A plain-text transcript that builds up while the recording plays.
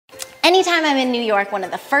Anytime I'm in New York, one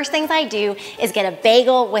of the first things I do is get a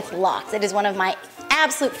bagel with lox. It is one of my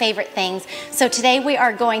absolute favorite things. So today we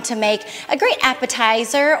are going to make a great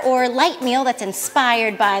appetizer or light meal that's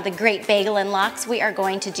inspired by the great bagel and lox. We are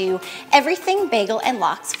going to do everything bagel and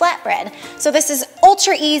lox flatbread. So this is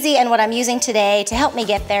ultra easy, and what I'm using today to help me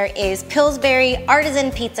get there is Pillsbury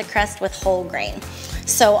Artisan Pizza Crust with whole grain.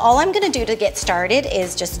 So all I'm gonna do to get started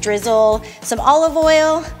is just drizzle some olive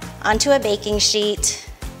oil onto a baking sheet,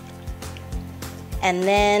 and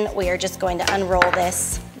then we are just going to unroll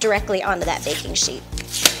this directly onto that baking sheet.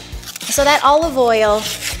 So that olive oil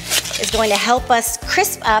is going to help us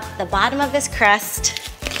crisp up the bottom of this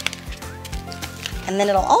crust, and then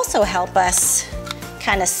it'll also help us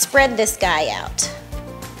kind of spread this guy out.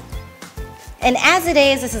 And as it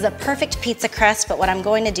is, this is a perfect pizza crust, but what I'm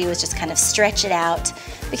going to do is just kind of stretch it out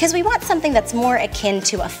because we want something that's more akin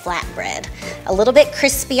to a flatbread. A little bit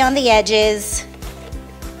crispy on the edges,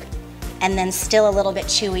 and then still a little bit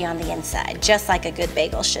chewy on the inside, just like a good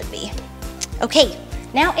bagel should be. Okay,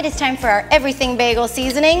 now it is time for our everything bagel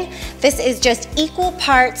seasoning. This is just equal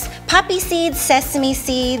parts poppy seeds, sesame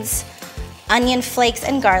seeds, onion flakes,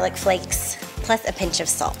 and garlic flakes, plus a pinch of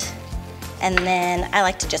salt. And then I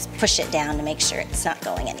like to just push it down to make sure it's not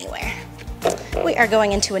going anywhere. We are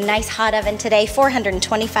going into a nice hot oven today,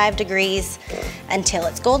 425 degrees, until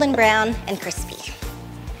it's golden brown and crispy.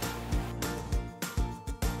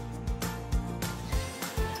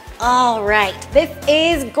 All right, this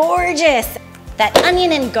is gorgeous. That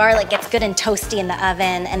onion and garlic gets good and toasty in the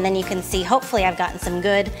oven, and then you can see, hopefully I've gotten some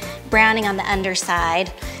good browning on the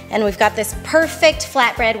underside. And we've got this perfect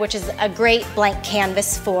flatbread, which is a great blank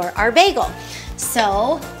canvas for our bagel.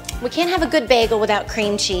 So we can't have a good bagel without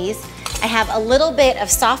cream cheese. I have a little bit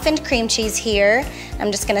of softened cream cheese here.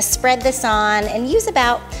 I'm just gonna spread this on and use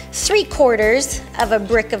about 3/4 of a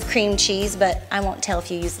brick of cream cheese, but I won't tell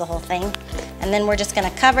if you use the whole thing. And then we're just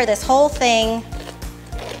gonna cover this whole thing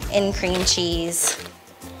in cream cheese.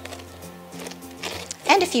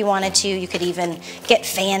 And if you wanted to, you could even get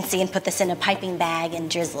fancy and put this in a piping bag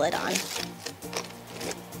and drizzle it on.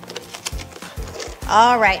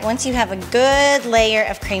 All right, once you have a good layer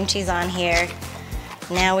of cream cheese on here,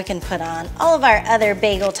 now we can put on all of our other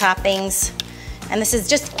bagel toppings. And this is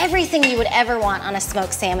just everything you would ever want on a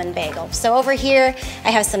smoked salmon bagel. So over here,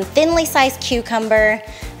 I have some thinly sliced cucumber,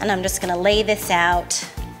 and I'm just gonna lay this out.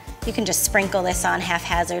 You can just sprinkle this on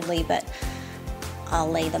haphazardly, but I'll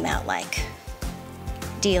lay them out like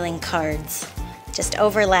dealing cards. Just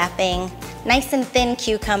overlapping, nice and thin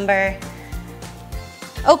cucumber.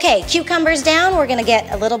 Okay, cucumber's down. We're gonna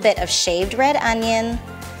get a little bit of shaved red onion,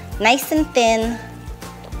 nice and thin,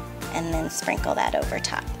 and then sprinkle that over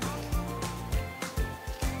top.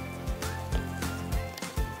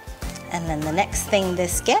 And then the next thing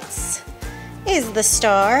this gets is the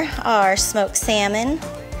star, our smoked salmon.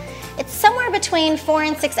 It's somewhere between 4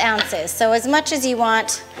 and 6 ounces, so as much as you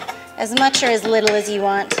want, as much or as little as you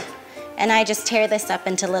want. And I just tear this up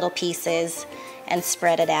into little pieces and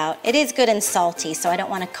spread it out. It is good and salty, so I don't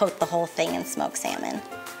want to coat the whole thing in smoked salmon.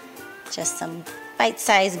 Just some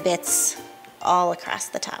bite-sized bits all across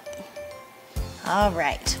the top. All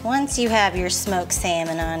right, once you have your smoked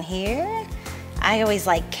salmon on here, I always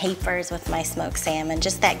like capers with my smoked salmon.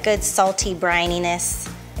 Just that good salty brininess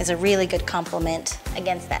is a really good complement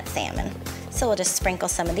against that salmon. So we'll just sprinkle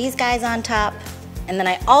some of these guys on top. And then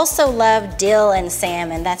I also love dill and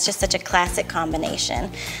salmon. That's just such a classic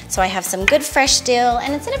combination. So I have some good fresh dill,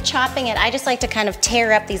 and instead of chopping it, I just like to kind of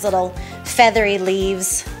tear up these little feathery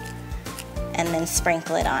leaves and then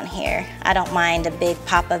sprinkle it on here. I don't mind a big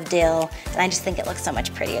pop of dill, and I just think it looks so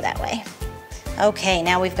much prettier that way. Okay,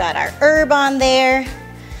 now we've got our herb on there.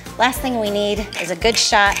 Last thing we need is a good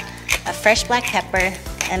shot of fresh black pepper.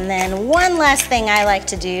 And then one last thing I like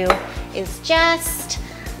to do is just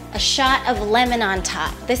a shot of lemon on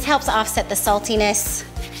top. This helps offset the saltiness,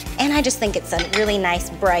 and I just think it's a really nice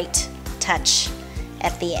bright touch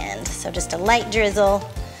at the end. So just a light drizzle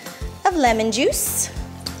of lemon juice,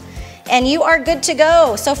 and you are good to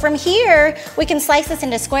go. So from here, we can slice this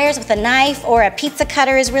into squares with a knife, or a pizza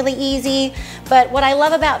cutter is really easy. But what I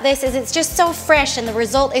love about this is it's just so fresh, and the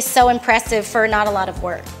result is so impressive for not a lot of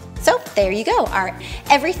work. So there you go, our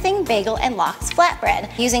everything bagel and lox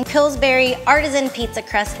flatbread using Pillsbury Artisan Pizza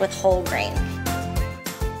Crust with whole grain.